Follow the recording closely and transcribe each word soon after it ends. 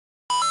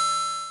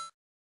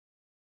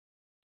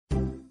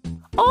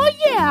Oh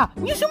yeah,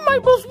 using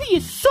marbles Wii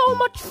is so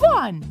much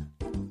fun.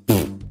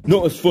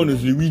 Not as fun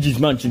as Luigi's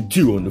Mansion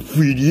 2 on the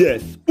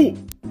 3DS. Oh,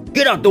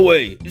 get out the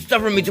way! It's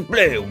time for me to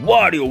play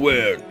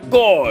WarioWare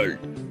Gold.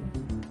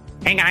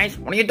 Hey guys,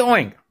 what are you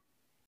doing?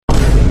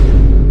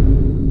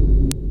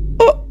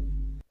 Oh,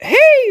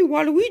 hey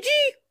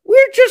Waluigi,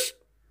 we're just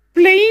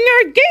playing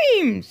our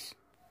games.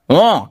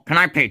 Oh, can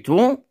I play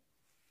too?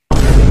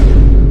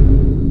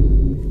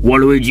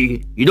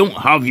 Waluigi, you don't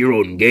have your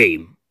own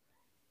game.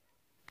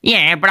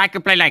 Yeah, but I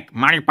could play like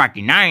Mario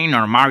Party 9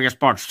 or Mario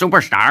Sports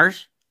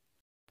Superstars.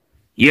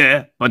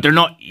 Yeah, but they're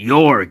not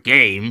your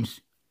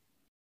games.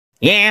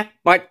 Yeah,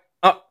 but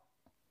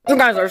you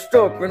guys are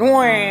stupid.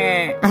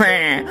 Why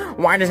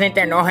does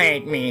Nintendo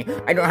hate me?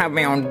 I don't have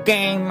my own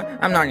game.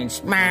 I'm not in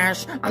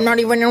Smash. I'm not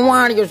even in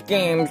Wario's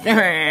games.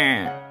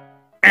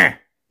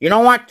 You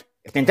know what?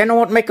 If Nintendo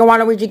won't make a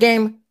Waluigi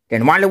game,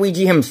 then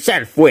Waluigi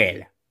himself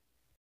will.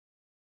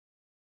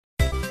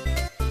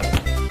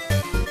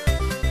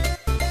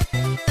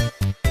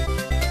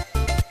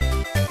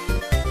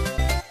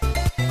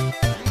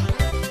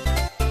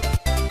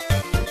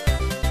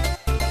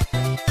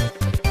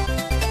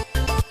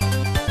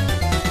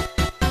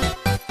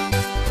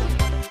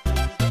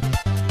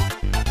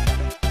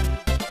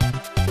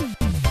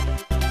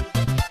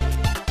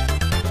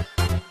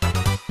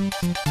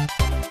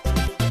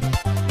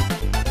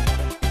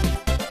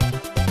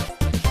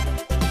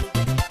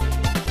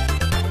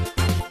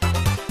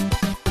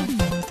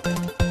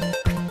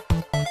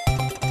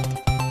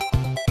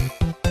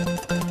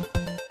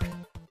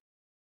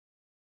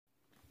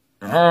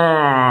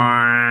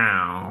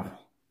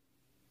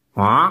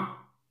 Huh?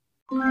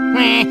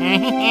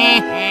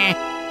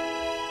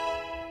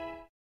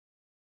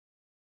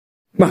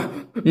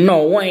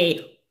 No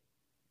way.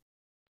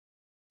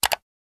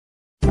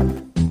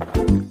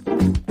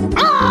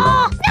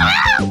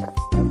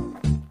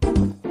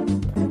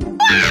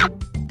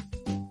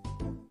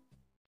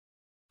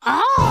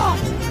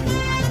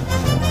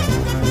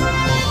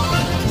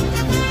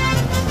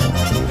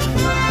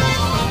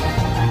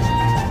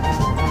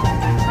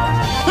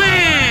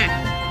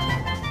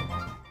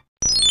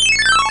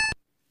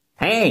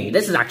 Hey,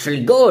 this is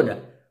actually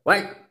good.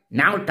 Well,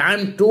 now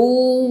time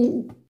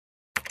to...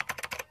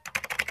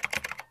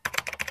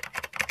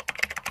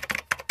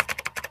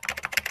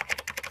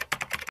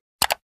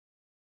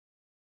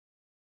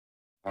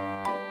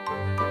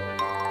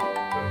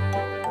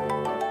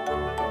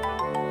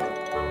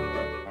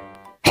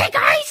 Hey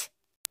guys!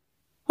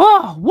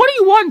 Oh, what do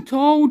you want,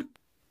 Toad?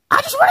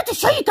 I just wanted to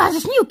show you guys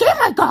this new game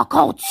I got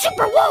called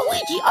Super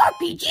Waluigi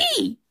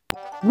RPG.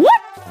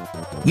 What?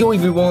 Yo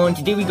everyone,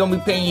 today we're gonna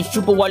be playing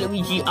Super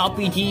Waluigi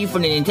RPG for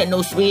the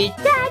Nintendo Switch.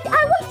 Dad,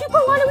 I want Super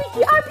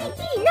Waluigi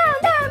RPG now!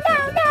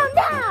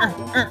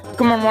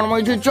 Come on,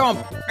 Waluigi, jump!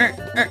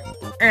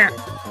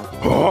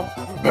 Huh?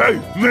 Hey,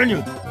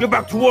 minion, get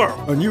back to work!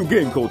 A new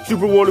game called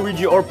Super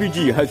Waluigi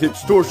RPG has hit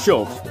store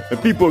shelves,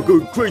 and people are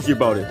going crazy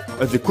about it,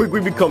 as it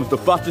quickly becomes the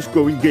fastest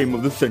growing game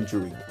of the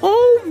century.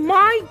 Oh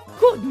my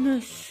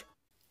goodness!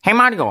 Hey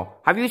Mario,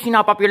 have you seen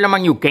how popular my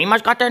new game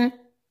has gotten?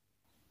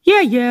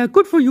 Yeah,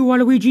 good for you,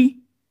 Waluigi.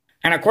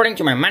 And according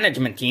to my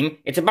management team,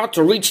 it's about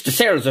to reach the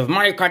sales of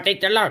Mario Kart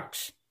 8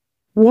 Deluxe.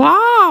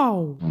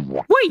 Wow!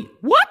 Wait,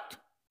 what?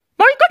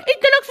 Mario Kart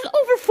 8 Deluxe is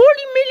over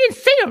 40 million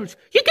sales!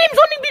 Your game's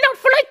only been out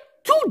for like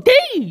 2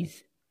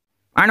 days!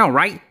 I know,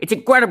 right? It's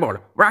incredible.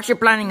 We're actually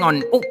planning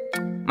on... Oh,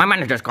 my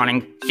manager's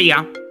calling. See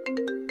ya.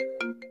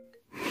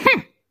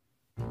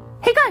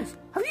 Hey guys,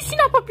 have you seen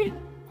how popular...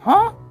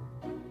 Huh?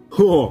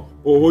 Huh,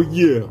 oh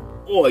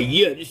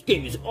yeah, this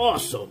game is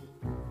awesome!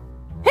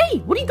 Hey,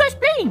 what are you guys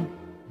playing?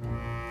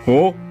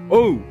 Huh?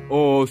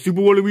 Oh,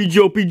 Super Waluigi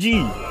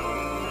RPG!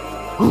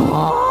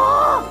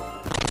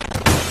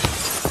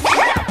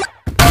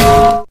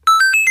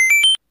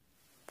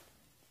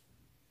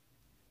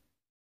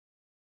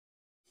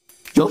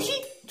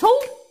 Yoshi?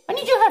 Toad? I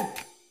need your help.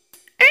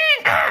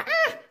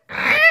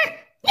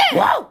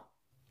 Whoa!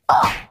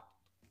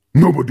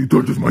 Nobody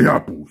touches my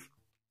apples.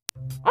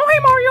 Oh, hey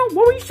Mario,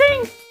 what were you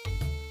saying?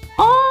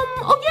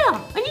 Oh yeah,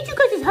 I need you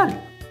guys' help.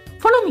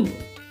 Follow me.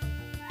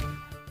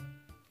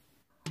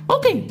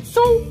 Okay,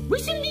 so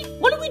recently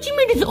Waluigi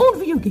made his own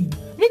video game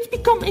and it's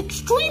become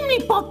extremely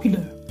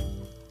popular.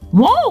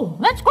 Whoa,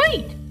 that's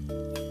great!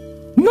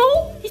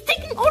 No, he's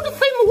taking all the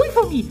fame away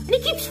from me and he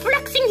keeps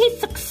flexing his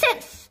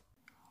success.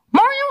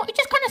 Mario, it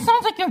just kind of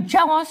sounds like you're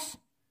jealous.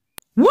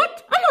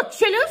 What? I'm not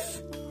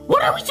jealous.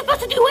 What are we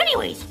supposed to do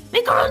anyways?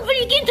 Make our own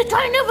video game to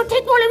try and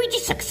overtake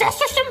Waluigi's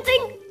success or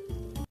something?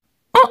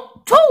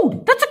 Oh,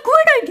 Toad, that's a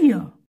great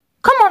idea.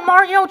 Come on,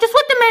 Mario, just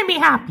let the man be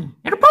happy.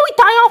 It'll probably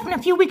die off in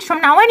a few weeks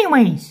from now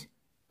anyways.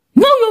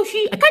 No,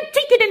 Yoshi, I can't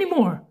take it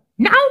anymore.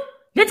 Now,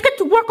 let's get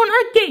to work on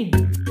our game.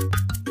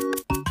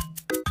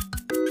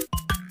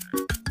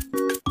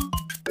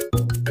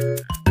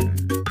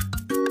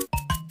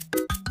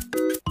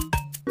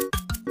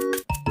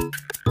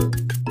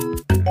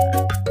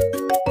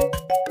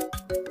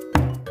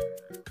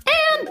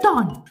 And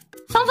done.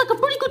 Sounds like a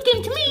pretty good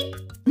game to me.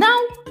 Now,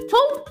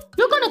 Toad,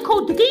 you're gonna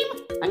code the game,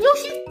 and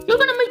Yoshi, you're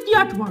gonna make the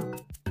artwork.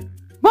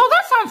 Well,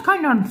 that sounds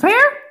kinda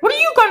unfair. What are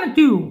you gonna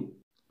do?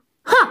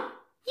 Huh,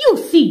 you'll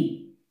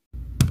see.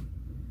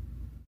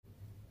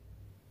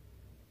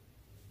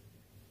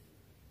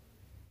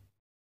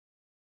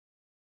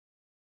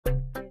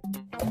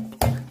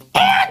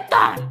 And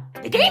done!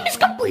 The game is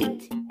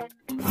complete!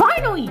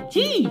 Finally,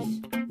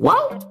 geez!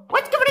 Well,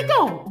 let's give it a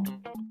go!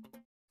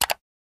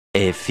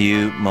 A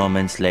few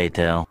moments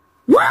later.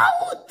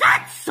 Well,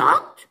 that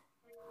sucked!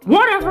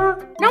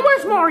 Whatever, now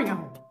where's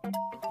Mario?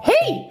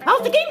 Hey,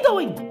 how's the game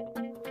going?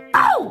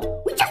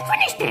 Oh, we just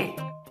finished it!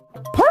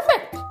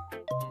 Perfect!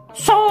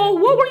 So,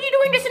 what were you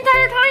doing this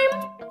entire time?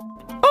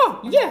 Oh,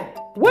 yeah,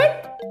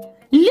 what?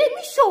 Let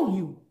me show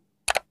you.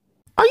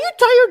 Are you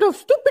tired of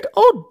stupid,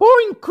 old,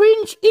 boring,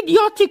 cringe,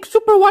 idiotic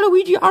Super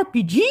Waluigi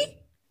RPG?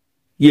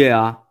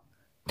 Yeah.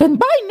 Then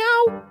buy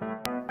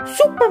now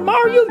Super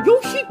Mario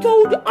Yoshi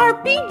Toad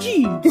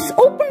RPG. This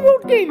open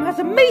world game has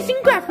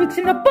amazing graphics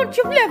and a bunch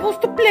of levels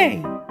to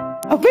play.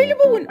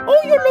 Available in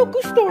all your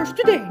local stores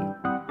today.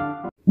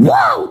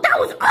 Whoa, that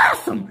was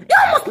awesome! It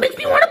almost makes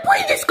me want to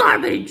play this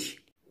garbage.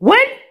 Well,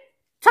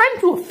 time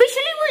to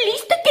officially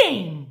release the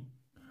game.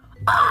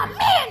 Aw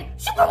man,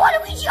 Super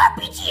Waluigi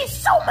RPG is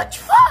so much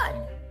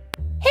fun!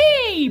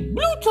 Hey,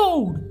 Blue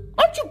Toad,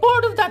 aren't you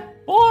bored of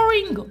that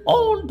boring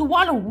old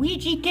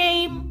Waluigi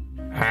game?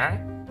 Huh?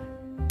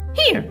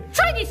 Here,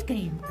 try this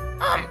game.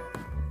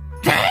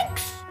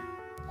 Thanks?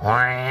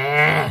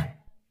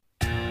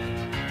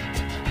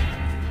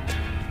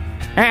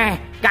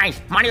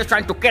 Guys, Mario's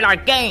trying to kill our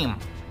game.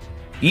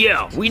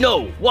 Yeah, we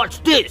know.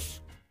 Watch this.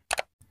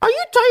 Are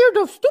you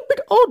tired of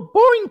stupid, old,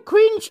 boring,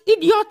 cringe,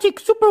 idiotic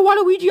Super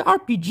Waluigi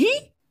RPG?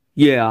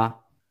 Yeah.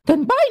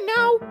 Then buy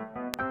now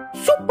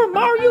Super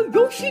Mario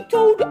Yoshi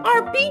Toad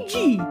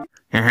RPG.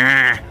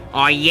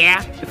 Oh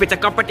yeah? If it's a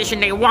competition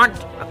they want,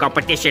 a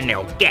competition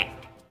they'll get.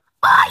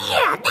 Oh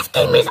yeah, this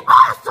game is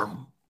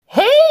awesome!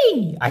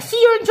 Hey, I see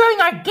you're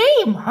enjoying our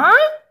game, huh?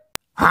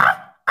 Huh?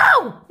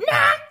 Oh,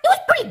 nah, it was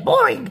pretty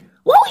boring.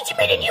 Waluigi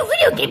made a new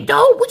video game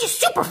though, which is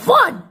super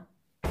fun.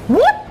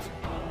 What?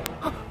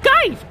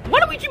 Guys,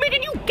 Waluigi made a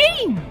new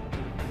game!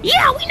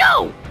 Yeah, we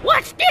know!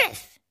 Watch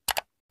this!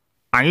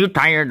 Are you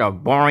tired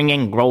of boring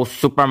and gross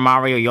Super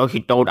Mario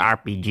Yoshi Toad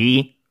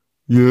RPG?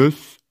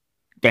 Yes.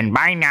 Then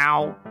buy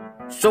now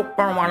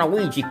Super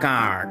Waluigi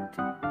card.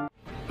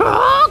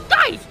 Oh,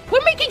 guys,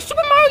 we're making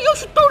Super Mario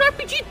Yoshi Toad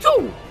RPG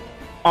too!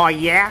 Oh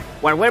yeah?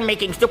 Well, we're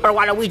making Super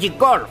Waluigi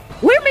Golf.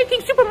 We're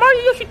making Super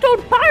Mario Yoshi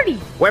Toad Party!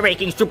 We're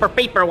making Super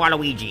Paper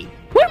Waluigi.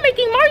 We're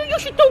making Mario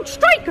Yoshi Toad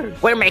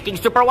Strikers! We're making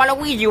Super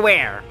Waluigi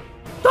Wear.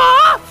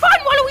 Ah, fine,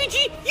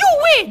 Waluigi! You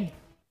win!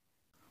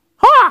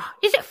 Ah,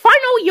 is it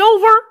finally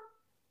over?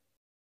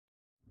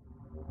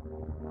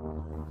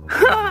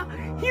 Ha!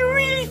 He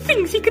really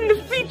thinks he can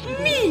defeat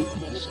me!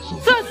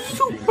 The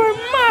Super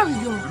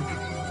Mario!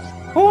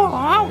 Oh,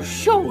 I'll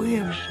show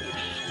him!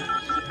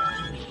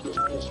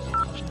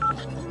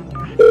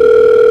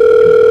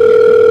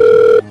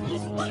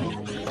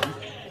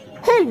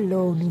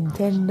 Hello,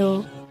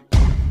 Nintendo.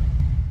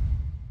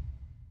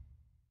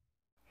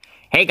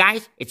 Hey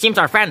guys, it seems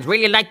our fans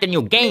really like the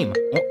new game.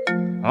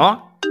 Huh?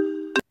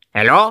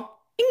 Hello?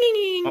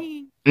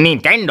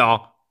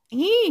 Nintendo?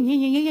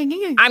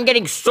 I'm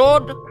getting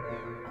sued?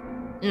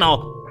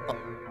 No.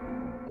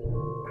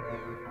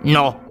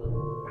 No.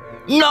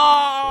 No!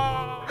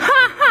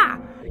 Ha ha!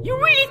 You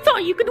really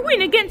thought you could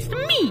win against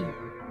me?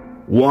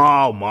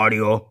 Wow,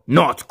 Mario.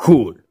 Not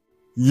cool.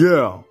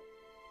 Yeah.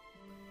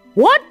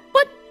 What?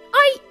 But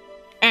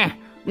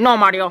No,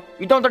 Mario,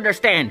 you don't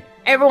understand.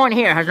 Everyone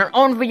here has their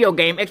own video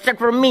game except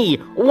for me.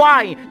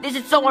 Why? This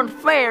is so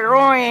unfair.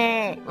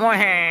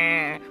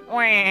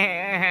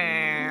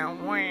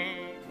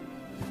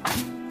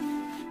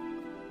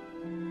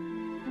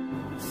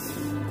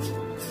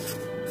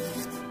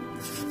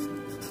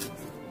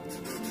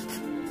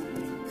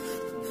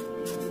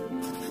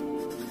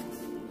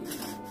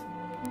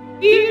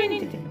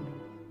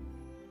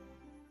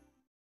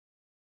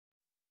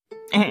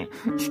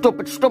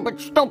 Stupid, stupid,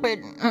 stupid.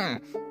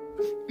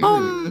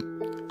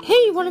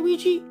 Hey,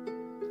 Waluigi.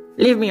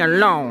 Leave me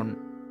alone.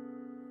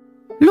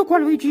 Look,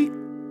 Waluigi,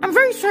 I'm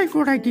very sorry for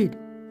what I did.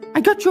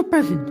 I got you a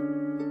present.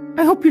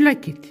 I hope you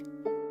like it.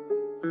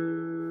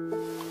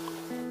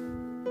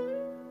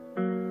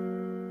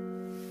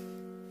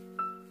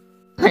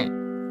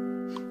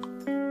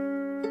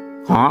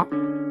 Huh?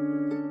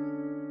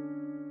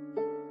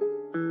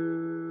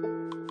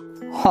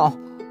 Huh?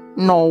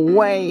 No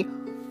way.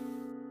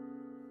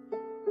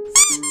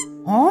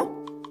 Huh?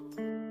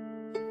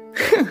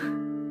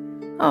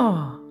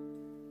 Oh.